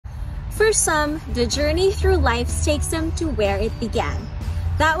For some, the journey through life takes them to where it began.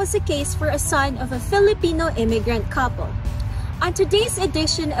 That was the case for a son of a Filipino immigrant couple. On today's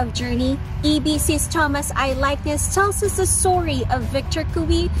edition of Journey, EBC's Thomas I. Likeness tells us the story of Victor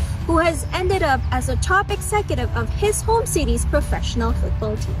Cui, who has ended up as a top executive of his home city's professional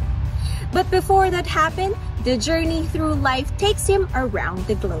football team. But before that happened, the journey through life takes him around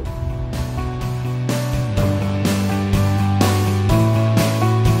the globe.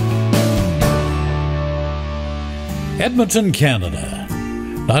 Edmonton, Canada.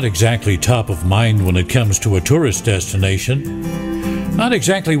 Not exactly top of mind when it comes to a tourist destination. Not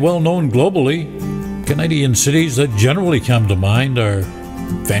exactly well known globally. Canadian cities that generally come to mind are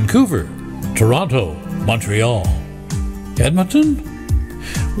Vancouver, Toronto, Montreal. Edmonton?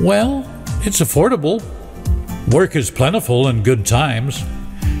 Well, it's affordable. Work is plentiful and good times.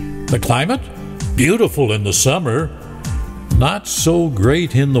 The climate? Beautiful in the summer. Not so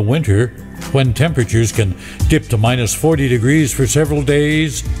great in the winter, when temperatures can dip to minus 40 degrees for several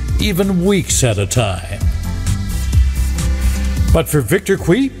days, even weeks at a time. But for Victor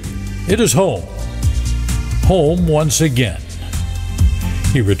Cui, it is home. Home once again.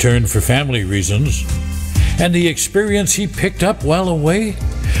 He returned for family reasons, and the experience he picked up while away,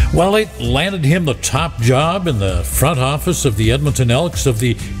 well, it landed him the top job in the front office of the Edmonton Elks of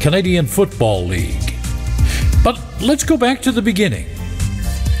the Canadian Football League. But let's go back to the beginning.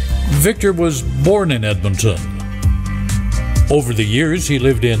 Victor was born in Edmonton. Over the years, he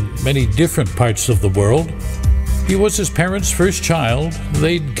lived in many different parts of the world. He was his parents' first child.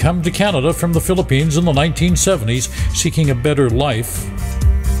 They'd come to Canada from the Philippines in the 1970s, seeking a better life.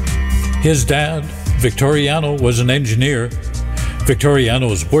 His dad, Victoriano, was an engineer.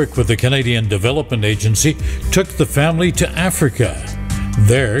 Victoriano's work with the Canadian Development Agency took the family to Africa.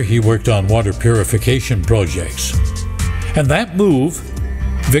 There, he worked on water purification projects. And that move,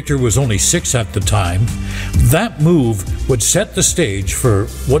 Victor was only 6 at the time, that move would set the stage for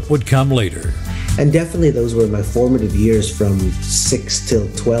what would come later. And definitely those were my formative years from 6 till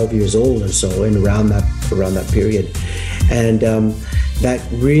 12 years old or so, and around that period. And that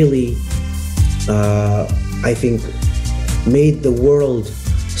really, I think, made the world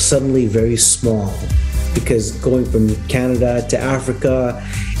suddenly very small, because going from Canada to Africa,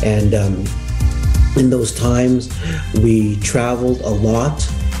 and in those times we traveled a lot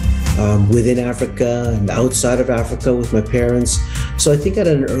within Africa and outside of Africa with my parents. So I think at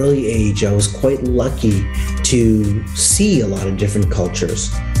an early age I was quite lucky to see a lot of different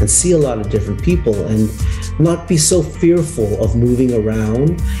cultures and see a lot of different people and not be so fearful of moving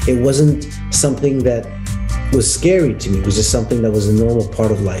around. It wasn't something that was scary to me. It was just something that was a normal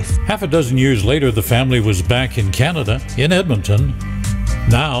part of life. Half a dozen years later, the family was back in Canada, in Edmonton.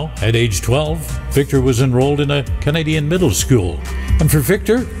 Now, at age 12, Victor was enrolled in a Canadian middle school. And for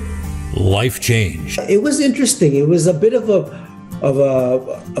Victor, life changed. It was interesting. It was a bit of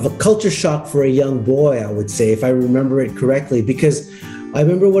a culture shock for a young boy, I would say, if I remember it correctly, because I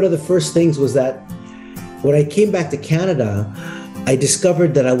remember one of the first things was that when I came back to Canada, I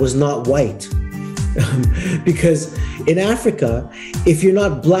discovered that I was not white. Because in Africa, if you're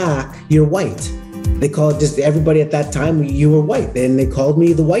not black, you're white. They call it, just everybody at that time, you were white, and they called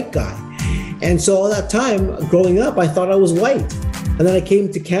me the white guy. And so all that time growing up, I thought I was white. And then I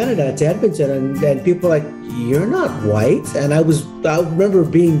came to Canada, to Edmonton, and people were like, you're not white. And I remember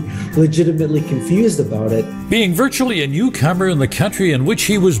being legitimately confused about it. Being virtually a newcomer in the country in which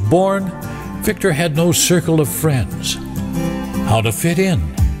he was born, Victor had no circle of friends. How to fit in?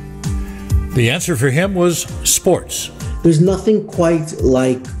 The answer for him was sports. There's nothing quite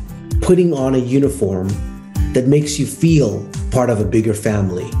like putting on a uniform that makes you feel part of a bigger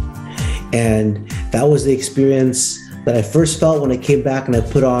family. And that was the experience that I first felt when I came back and I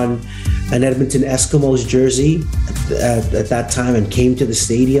put on an Edmonton Eskimos jersey at that time and came to the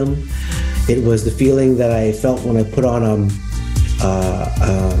stadium. It was the feeling that I felt when I put on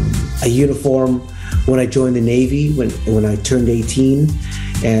a uniform when I joined the Navy, when I turned 18.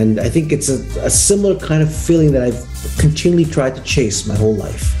 And I think it's a similar kind of feeling that I've continually tried to chase my whole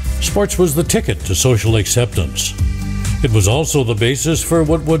life. Sports was the ticket to social acceptance. It was also the basis for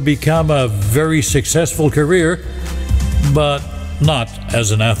what would become a very successful career, but not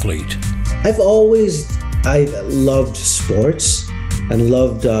as an athlete. I loved sports and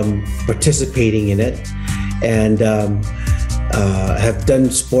loved participating in it, and have done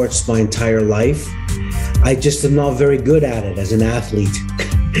sports my entire life. I just am not very good at it as an athlete.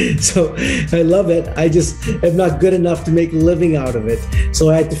 So I love it. I just am not good enough to make a living out of it. So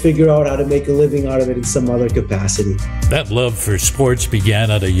I had to figure out how to make a living out of it in some other capacity. That love for sports began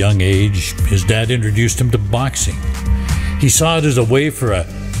at a young age. His dad introduced him to boxing. He saw it as a way for a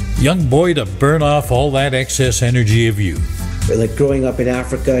young boy to burn off all that excess energy of youth. Like growing up in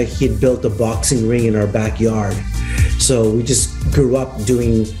Africa, he had built a boxing ring in our backyard. So we just grew up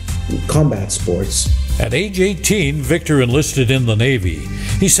doing combat sports. At age 18, Victor enlisted in the Navy.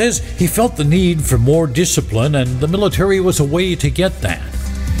 He says he felt the need for more discipline, and the military was a way to get that.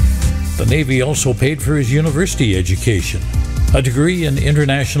 The Navy also paid for his university education, a degree in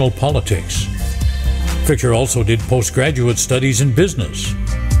international politics. Victor also did postgraduate studies in business.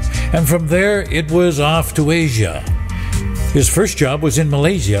 And from there, it was off to Asia. His first job was in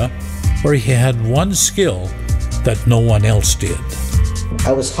Malaysia, where he had one skill that no one else did.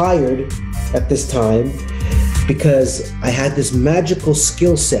 I was hired at this time because I had this magical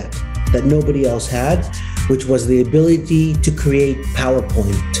skill set that nobody else had, which was the ability to create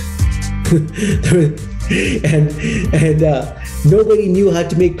PowerPoint. and nobody knew how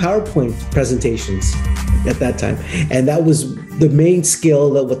to make PowerPoint presentations at that time. And that was the main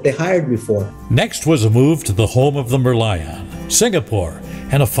skill that what they hired me for. Next was a move to the home of the Merlion, Singapore,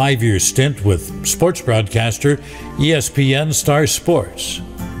 and a 5-year stint with sports broadcaster ESPN Star Sports.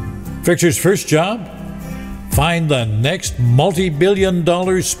 Victor's first job? Find the next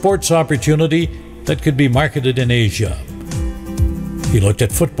multi-billion-dollar sports opportunity that could be marketed in Asia. He looked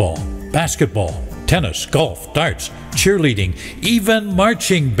at football, basketball, tennis, golf, darts, cheerleading, even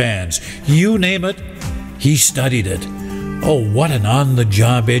marching bands. You name it, he studied it. Oh, what an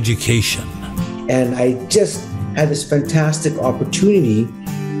on-the-job education. And I just had this fantastic opportunity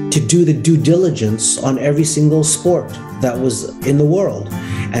to do the due diligence on every single sport that was in the world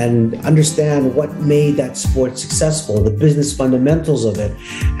and understand what made that sport successful, the business fundamentals of it,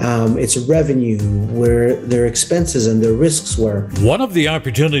 its revenue, where their expenses and their risks were. One of the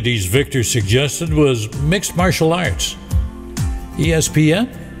opportunities Victor suggested was mixed martial arts.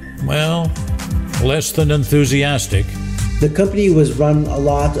 ESPN? Well, less than enthusiastic. The company was run by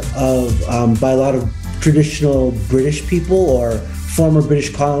a lot of traditional British people or former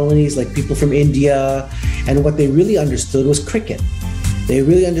British colonies, like people from India, and what they really understood was cricket. They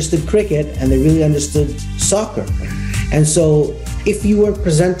really understood cricket and they really understood soccer. And so if you were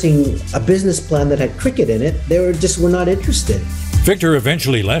presenting a business plan that had cricket in it, they were not interested. Victor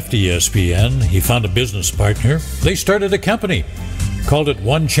eventually left ESPN. He found a business partner. They started a company, called it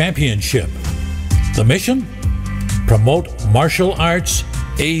One Championship. The mission? Promote martial arts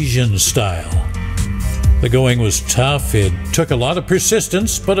Asian style. The going was tough. It took a lot of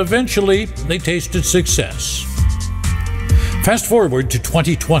persistence, but eventually they tasted success. Fast forward to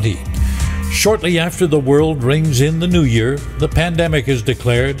 2020. Shortly after the world rings in the new year, the pandemic is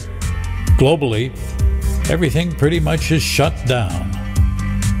declared. Globally, everything pretty much is shut down.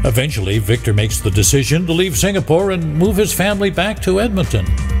 Eventually, Victor makes the decision to leave Singapore and move his family back to Edmonton.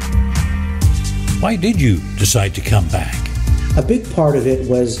 Why did you decide to come back? A big part of it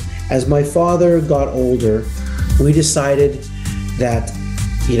was, as my father got older, we decided that,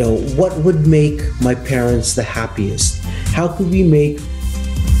 what would make my parents the happiest? How could we make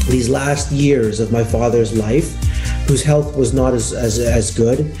these last years of my father's life, whose health was not as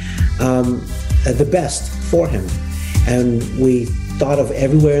good, the best for him? And we thought of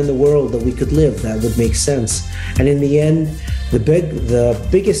everywhere in the world that we could live that would make sense. And in the end, the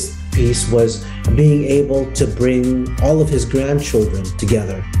biggest piece was being able to bring all of his grandchildren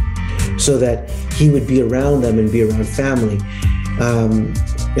together so that he would be around them and be around family.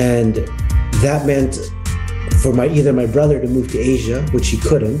 And that meant for either my brother to move to Asia, which he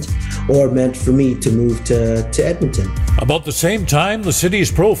couldn't, or meant for me to move to Edmonton. About the same time, the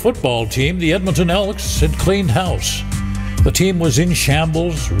city's pro football team, the Edmonton Elks, had cleaned house. The team was in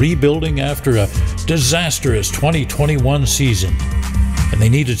shambles, rebuilding after a disastrous 2021 season. And they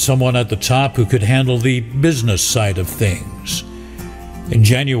needed someone at the top who could handle the business side of things. In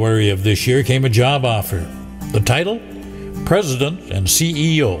January of this year came a job offer. The title? President and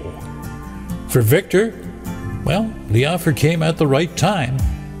CEO. For Victor, well, the offer came at the right time.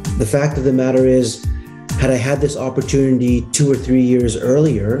 The fact of the matter is, had I had this opportunity 2 or 3 years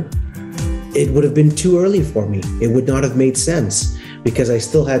earlier, it would have been too early for me. It would not have made sense because I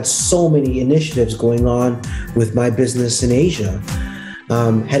still had so many initiatives going on with my business in Asia.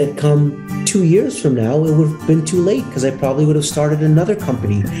 Had it come 2 years from now, it would have been too late because I probably would have started another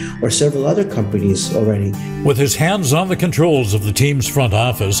company or several other companies already. With his hands on the controls of the team's front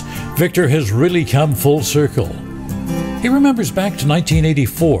office, Victor has really come full circle. He remembers back to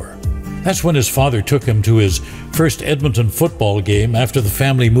 1984. That's when his father took him to his first Edmonton football game after the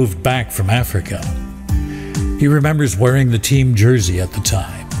family moved back from Africa. He remembers wearing the team jersey at the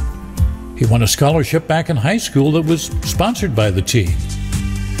time. He won a scholarship back in high school that was sponsored by the team.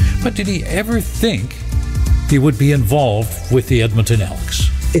 But did he ever think he would be involved with the Edmonton Elks?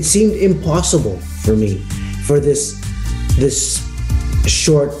 it seemed impossible for me, for this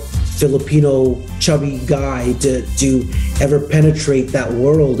short Filipino chubby guy to ever penetrate that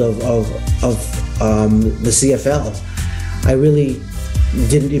world of the CFL. I really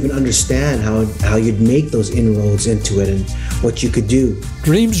didn't even understand how you'd make those inroads into it and what you could do.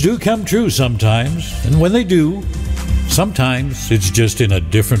 Dreams do come true sometimes, and when they do, sometimes it's just in a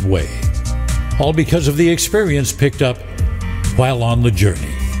different way. All because of the experience picked up while on the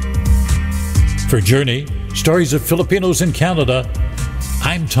journey. For Journey, Stories of Filipinos in Canada,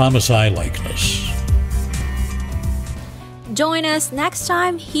 I'm Thomas I. Likeness. Join us next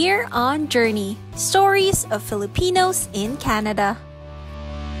time here on Journey, Stories of Filipinos in Canada.